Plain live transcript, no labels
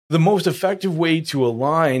The most effective way to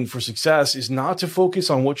align for success is not to focus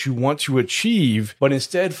on what you want to achieve, but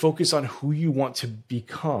instead focus on who you want to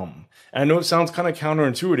become. And I know it sounds kind of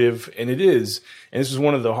counterintuitive, and it is. And this is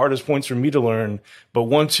one of the hardest points for me to learn. But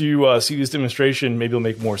once you see this demonstration, maybe it'll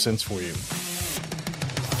make more sense for you.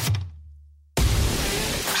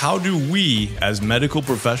 How do we, as medical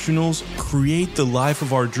professionals, create the life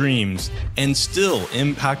of our dreams and still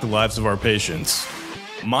impact the lives of our patients?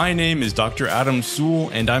 My name is Dr. Adam Sewell,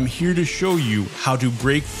 and I'm here to show you how to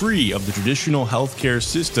break free of the traditional healthcare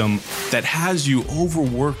system that has you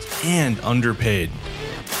overworked and underpaid.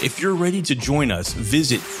 If you're ready to join us,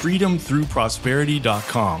 visit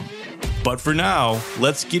freedomthroughprosperity.com. But for now,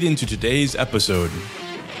 let's get into today's episode.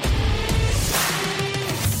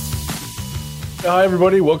 Hi,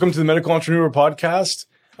 everybody. Welcome to the Medical Entrepreneur Podcast.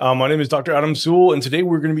 My name is Dr. Adam Sewell, and today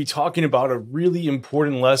we're going to be talking about a really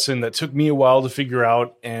important lesson that took me a while to figure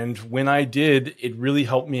out. And when I did, it really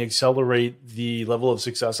helped me accelerate the level of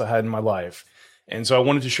success I had in my life. And so I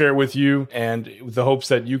wanted to share it with you, and with the hopes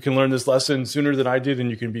that you can learn this lesson sooner than I did and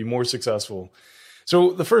you can be more successful.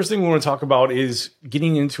 So the first thing we want to talk about is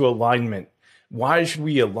getting into alignment. Why should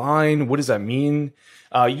we align? What does that mean?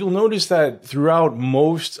 You'll notice that throughout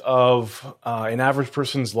most of an average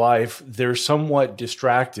person's life, they're somewhat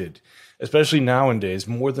distracted, especially nowadays,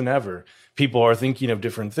 more than ever. People are thinking of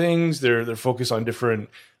different things. They're focused on different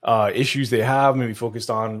issues they have, maybe focused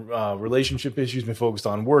on relationship issues, maybe focused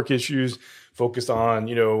on work issues, focused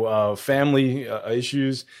on, family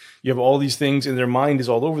issues. You have all these things, and their mind is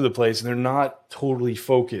all over the place, and they're not totally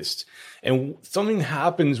focused. And something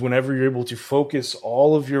happens whenever you're able to focus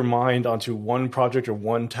all of your mind onto one project or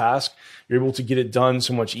one task. You're able to get it done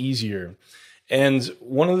so much easier. And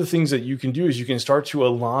one of the things that you can do is you can start to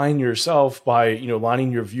align yourself by,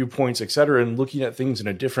 aligning your viewpoints, et cetera, and looking at things in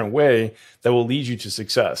a different way that will lead you to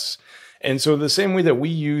success. And so the same way that we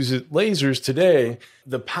use lasers today,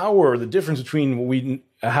 the power, the difference between what we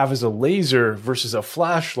have as a laser versus a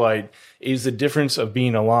flashlight is the difference of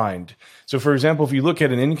being aligned. So for example, if you look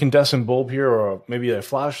at an incandescent bulb here or maybe a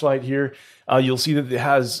flashlight here, you'll see that it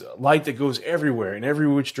has light that goes everywhere in every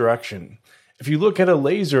which direction. If you look at a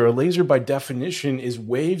laser by definition is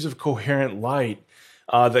waves of coherent light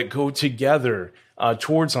that go together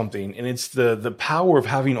towards something. And it's the power of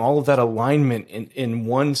having all of that alignment in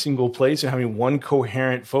one single place and having one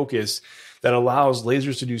coherent focus that allows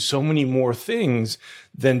lasers to do so many more things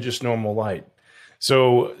than just normal light.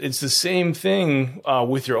 So it's the same thing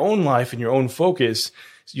with your own life and your own focus.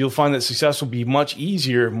 You'll find that success will be much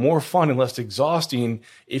easier, more fun, and less exhausting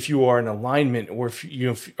if you are in alignment or if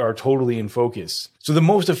you are totally in focus. So the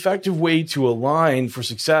most effective way to align for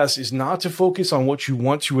success is not to focus on what you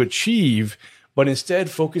want to achieve, but instead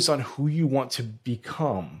focus on who you want to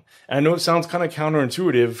become. And I know it sounds kind of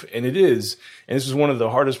counterintuitive, and it is. And this is one of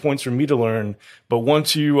the hardest points for me to learn. But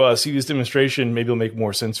once you see this demonstration, maybe it'll make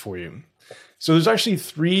more sense for you. So there's actually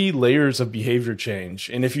 3 layers of behavior change.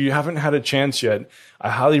 And if you haven't had a chance yet,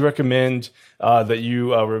 I highly recommend that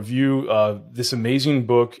you review this amazing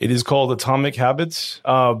book. It is called Atomic Habits.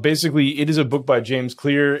 Basically, it is a book by James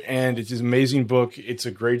Clear, and it's an amazing book. It's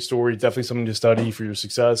a great story, definitely something to study for your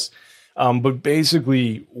success. But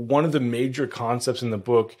basically, one of the major concepts in the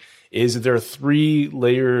book is that there are 3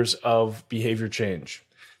 layers of behavior change.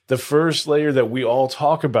 The first layer that we all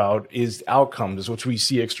talk about is outcomes, which we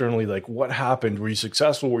see externally, like what happened? Were you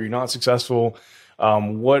successful? Were you not successful?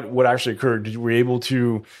 What actually occurred? Were you able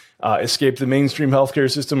to escape the mainstream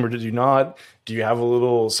healthcare system, or did you not? Do you have a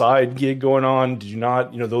little side gig going on? Did you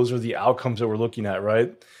not? Those are the outcomes that we're looking at,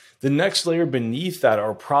 right? The next layer beneath that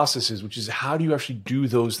are processes, which is how do you actually do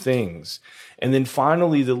those things? And then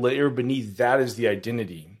finally, the layer beneath that is the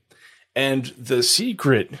identity. And the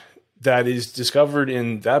secret that is discovered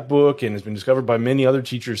in that book and has been discovered by many other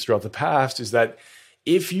teachers throughout the past is that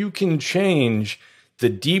if you can change the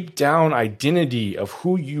deep down identity of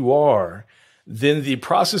who you are, then the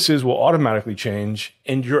processes will automatically change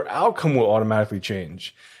and your outcome will automatically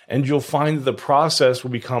change. And you'll find that the process will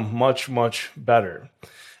become much, much better.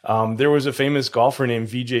 There was a famous golfer named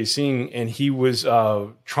Vijay Singh, and he was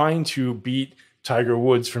trying to beat Tiger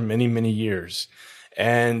Woods for many, many years.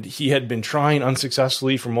 And he had been trying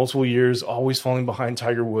unsuccessfully for multiple years, always falling behind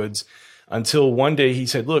Tiger Woods, until one day he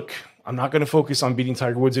said, look, I'm not going to focus on beating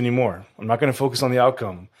Tiger Woods anymore. I'm not going to focus on the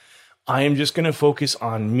outcome. I am just going to focus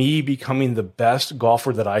on me becoming the best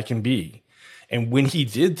golfer that I can be. And when he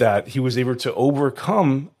did that, he was able to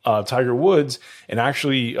overcome Tiger Woods and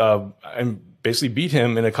actually basically beat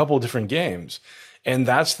him in a couple of different games. And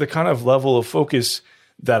that's the kind of level of focus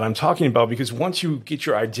that I'm talking about, because once you get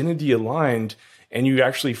your identity aligned, and you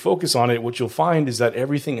actually focus on it, what you'll find is that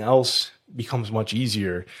everything else becomes much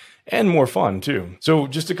easier and more fun too. So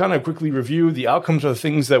just to kind of quickly review, the outcomes are the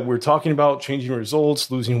things that we're talking about: changing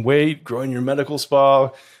results, losing weight, growing your medical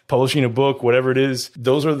spa, publishing a book, whatever it is.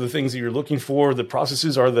 Those are the things that you're looking for. The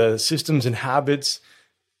processes are the systems and habits.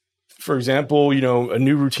 For example, a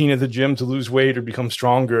new routine at the gym to lose weight or become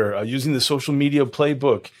stronger, using the social media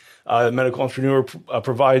playbook a medical entrepreneur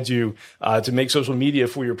provides you to make social media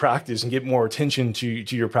for your practice and get more attention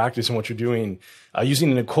to your practice and what you're doing.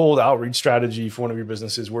 Using a cold outreach strategy for one of your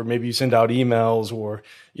businesses, where maybe you send out emails or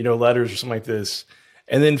letters or something like this.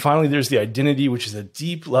 And then finally, there's the identity, which is a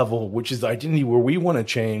deep level, which is the identity where we want to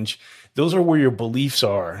change. Those are where your beliefs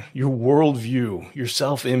are, your worldview, your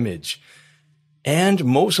self-image, and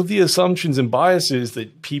most of the assumptions and biases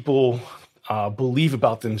that people believe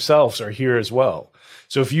about themselves are here as well.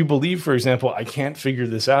 So if you believe, for example, I can't figure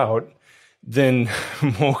this out, then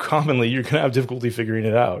more commonly you're going to have difficulty figuring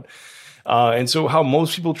it out. And so how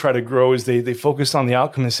most people try to grow is they focus on the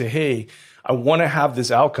outcome and say, hey, I want to have this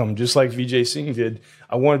outcome, just like Vijay Singh did.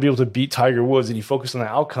 I want to be able to beat Tiger Woods. And he focused on the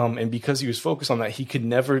outcome. And because he was focused on that, he could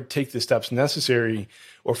never take the steps necessary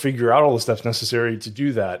or figure out all the steps necessary to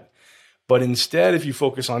do that. But instead, if you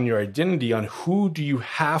focus on your identity, on who do you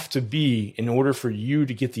have to be in order for you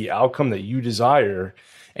to get the outcome that you desire,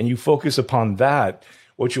 and you focus upon that,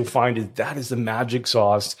 what you'll find is that is the magic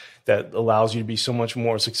sauce that allows you to be so much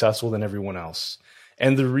more successful than everyone else.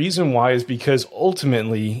 And the reason why is because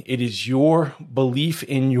ultimately it is your belief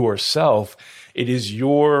in yourself. It is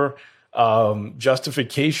your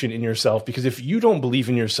justification in yourself. Because if you don't believe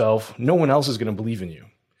in yourself, no one else is going to believe in you.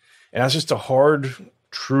 And that's just a hard,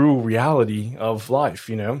 true reality of life,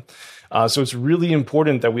 So it's really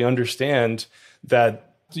important that we understand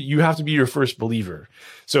that you have to be your first believer.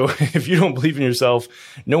 So if you don't believe in yourself,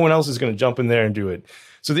 no one else is going to jump in there and do it.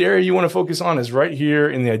 So the area you want to focus on is right here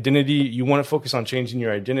in the identity. You want to focus on changing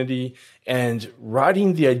your identity and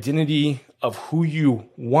writing the identity of who you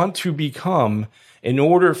want to become in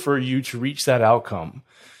order for you to reach that outcome.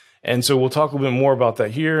 And so we'll talk a little bit more about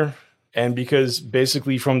that here. And because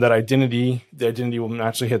basically from that identity, the identity will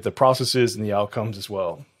naturally hit the processes and the outcomes as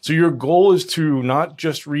well. So your goal is to not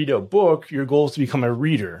just read a book, your goal is to become a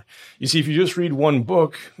reader. You see, if you just read one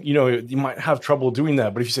book, you might have trouble doing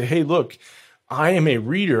that. But if you say, hey, look, I am a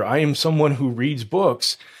reader, I am someone who reads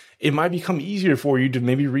books, it might become easier for you to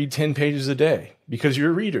maybe read 10 pages a day because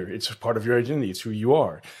you're a reader. It's part of your identity. It's who you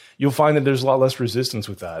are. You'll find that there's a lot less resistance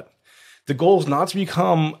with that. The goal is not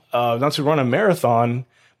to not to run a marathon,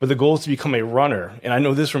 but the goal is to become a runner. And I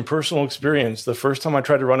know this from personal experience. The first time I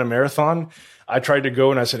tried to run a marathon, I tried to go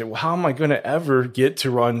and I said, well, how am I going to ever get to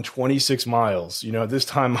run 26 miles? This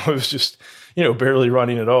time I was just, barely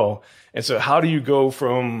running at all. And so how do you go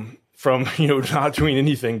from not doing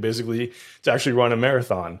anything basically to actually run a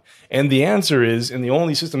marathon? And the answer is, and the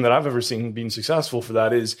only system that I've ever seen being successful for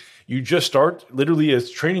that is you just start literally a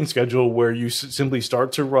training schedule where you simply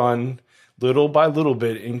start to run little by little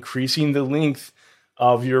bit, increasing the length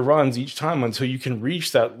of your runs each time until you can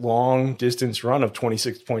reach that long distance run of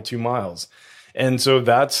 26.2 miles. And so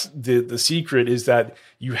that's the secret, is that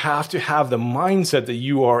you have to have the mindset that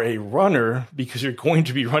you are a runner, because you're going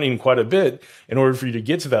to be running quite a bit in order for you to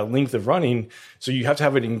get to that length of running. So you have to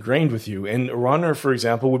have it ingrained with you. And a runner, for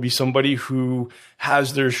example, would be somebody who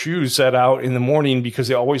has their shoes set out in the morning because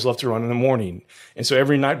they always love to run in the morning. And so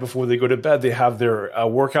every night before they go to bed, they have their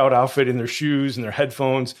workout outfit and their shoes and their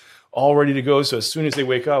headphones all ready to go. So as soon as they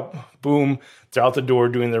wake up, boom, they're out the door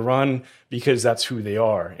doing their run, because that's who they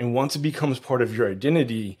are. And once it becomes part of your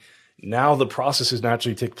identity, now the processes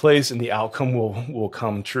naturally take place and the outcome will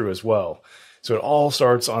come true as well. So it all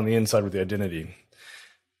starts on the inside with the identity.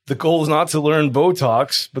 The goal is not to learn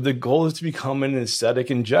Botox, but the goal is to become an aesthetic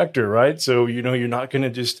injector, right? So, you're not going to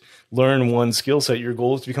just learn one skill set. Your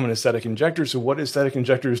goal is to become an aesthetic injector. So what aesthetic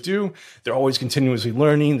injectors do, they're always continuously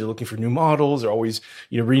learning. They're looking for new models. They're always,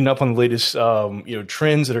 reading up on the latest,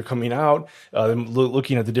 trends that are coming out,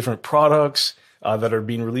 looking at the different products that are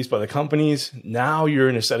being released by the companies. Now you're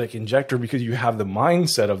an aesthetic injector because you have the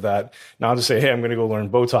mindset of that, not to say, hey, I'm going to go learn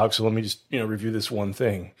Botox, so let me just, review this one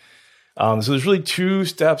thing. So there's really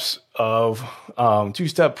two-step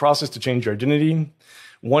process to change your identity.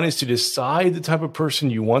 One is to decide the type of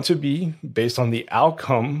person you want to be based on the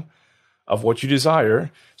outcome of what you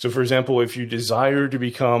desire. So, for example, if you desire to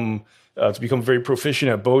become very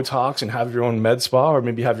proficient at Botox and have your own med spa, or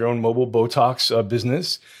maybe have your own mobile Botox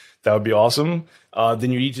business, that would be awesome.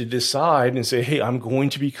 Then you need to decide and say, hey, I'm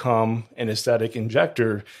going to become an aesthetic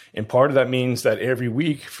injector. And part of that means that every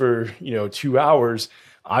week for 2 hours,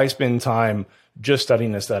 I spend time just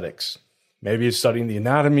studying aesthetics. Maybe it's studying the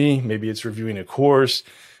anatomy. Maybe it's reviewing a course.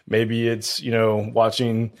 Maybe it's,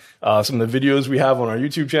 watching some of the videos we have on our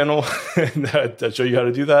YouTube channel that show you how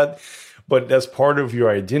to do that. But that's part of your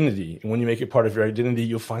identity. And when you make it part of your identity,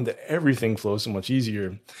 you'll find that everything flows so much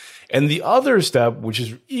easier. And the other step, which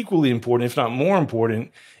is equally important, if not more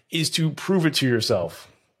important, is to prove it to yourself.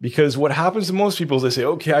 Because what happens to most people is they say,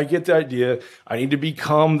 okay, I get the idea. I need to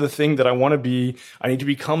become the thing that I want to be. I need to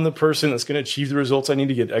become the person that's going to achieve the results I need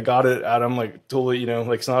to get. I got it, Adam, like totally,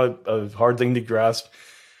 it's not a hard thing to grasp.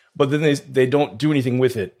 But then they don't do anything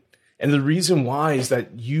with it. And the reason why is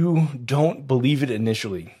that you don't believe it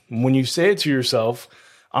initially. When you say it to yourself,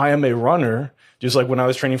 I am a runner, just like when I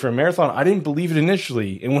was training for a marathon, I didn't believe it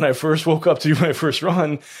initially. And when I first woke up to do my first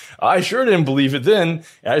run, I sure didn't believe it then.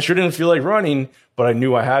 I sure didn't feel like running, but I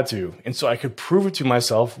knew I had to. And so I could prove it to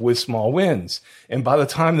myself with small wins. And by the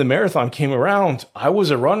time the marathon came around, I was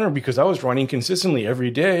a runner because I was running consistently every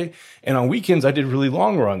day. And on weekends, I did really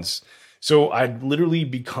long runs. So I'd literally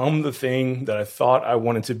become the thing that I thought I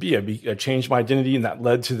wanted to be. I changed my identity, and that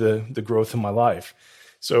led to the growth in my life.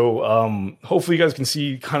 So hopefully you guys can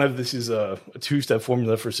see kind of this is a two-step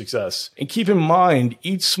formula for success. And keep in mind,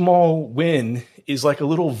 each small win is like a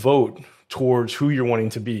little vote towards who you're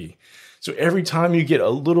wanting to be. So every time you get a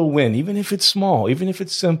little win, even if it's small, even if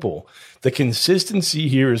it's simple, the consistency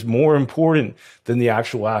here is more important than the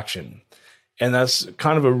actual action. And that's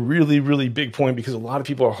kind of a really, really big point because a lot of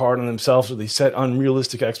people are hard on themselves, or they set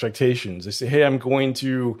unrealistic expectations. They say, hey, I'm going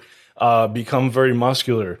to become very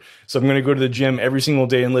muscular, so I'm going to go to the gym every single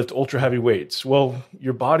day and lift ultra heavy weights. Well,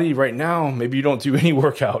 your body right now, maybe you don't do any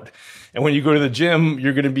workout. And when you go to the gym,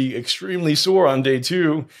 you're going to be extremely sore on day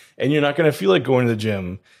 2, and you're not going to feel like going to the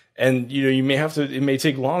gym. And, you may have to, it may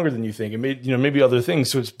take longer than you think. It may, maybe other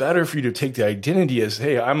things. So it's better for you to take the identity as,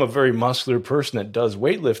 hey, I'm a very muscular person that does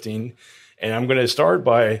weightlifting. And I'm going to start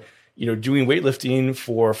by, doing weightlifting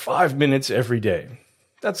for 5 minutes every day.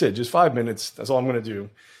 That's it. Just 5 minutes. That's all I'm going to do.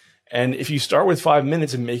 And if you start with 5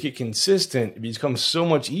 minutes and make it consistent, it becomes so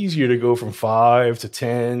much easier to go from 5 to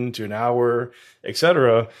 10 to an hour,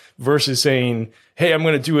 etc., versus saying, hey, I'm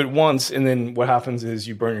going to do it once. And then what happens is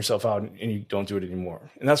you burn yourself out and you don't do it anymore.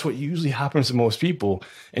 And that's what usually happens to most people.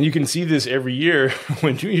 And you can see this every year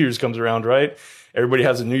when New Year's comes around, right? Everybody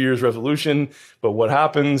has a New Year's resolution, but what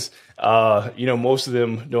happens, most of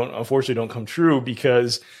them unfortunately don't come true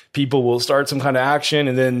because people will start some kind of action,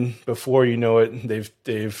 and then before you know it,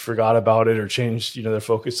 they've forgot about it or changed, their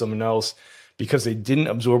focus to something else because they didn't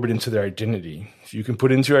absorb it into their identity. If you can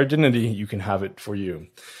put it into your identity, you can have it for you.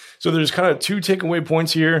 So there's kind of 2 takeaway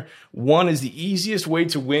points here. One is the easiest way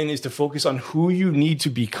to win is to focus on who you need to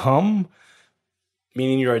become,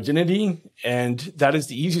 meaning your identity, and that is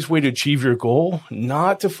the easiest way to achieve your goal,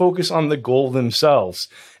 not to focus on the goal themselves.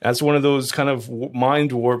 That's one of those kind of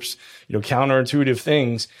mind warps, counterintuitive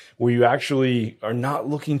things where you actually are not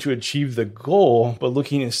looking to achieve the goal, but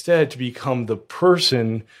looking instead to become the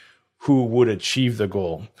person who would achieve the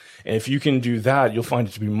goal. And if you can do that, you'll find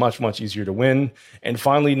it to be much, much easier to win. And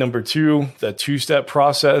finally, number 2, the 2-step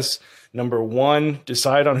process. Number 1,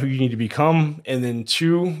 decide on who you need to become. And then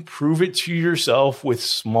 2, prove it to yourself with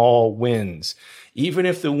small wins. Even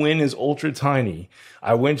if the win is ultra tiny.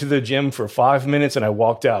 I went to the gym for 5 minutes and I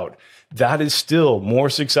walked out. That is still more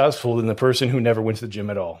successful than the person who never went to the gym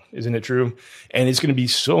at all. Isn't it true? And it's going to be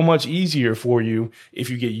so much easier for you if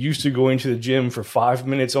you get used to going to the gym for 5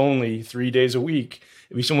 minutes only, 3 days a week.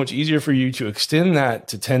 It'd be so much easier for you to extend that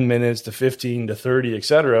to 10 minutes, to 15, to 30,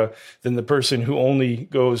 etc., than the person who only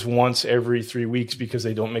goes once every 3 weeks because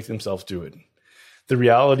they don't make themselves do it. The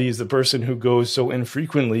reality is the person who goes so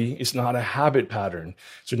infrequently is not a habit pattern.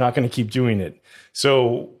 So you're not going to keep doing it.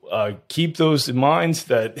 So keep those in mind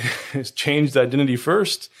that change the identity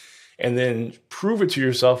first, and then prove it to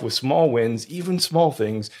yourself with small wins, even small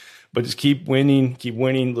things. But just keep winning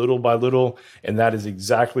little by little. And that is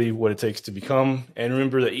exactly what it takes to become. And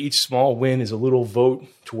remember that each small win is a little vote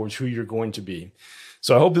towards who you're going to be.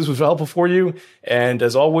 So I hope this was helpful for you. And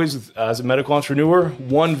as always, as a medical entrepreneur,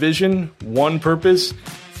 one vision, one purpose,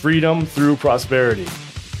 freedom through prosperity.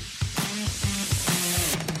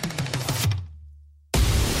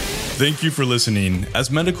 Thank you for listening. As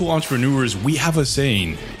medical entrepreneurs, we have a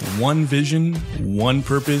saying, one vision, one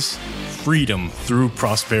purpose, freedom through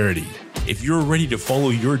prosperity. If you're ready to follow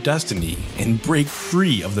your destiny and break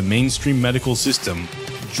free of the mainstream medical system,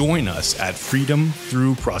 join us at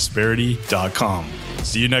freedomthroughprosperity.com.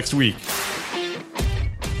 See you next week.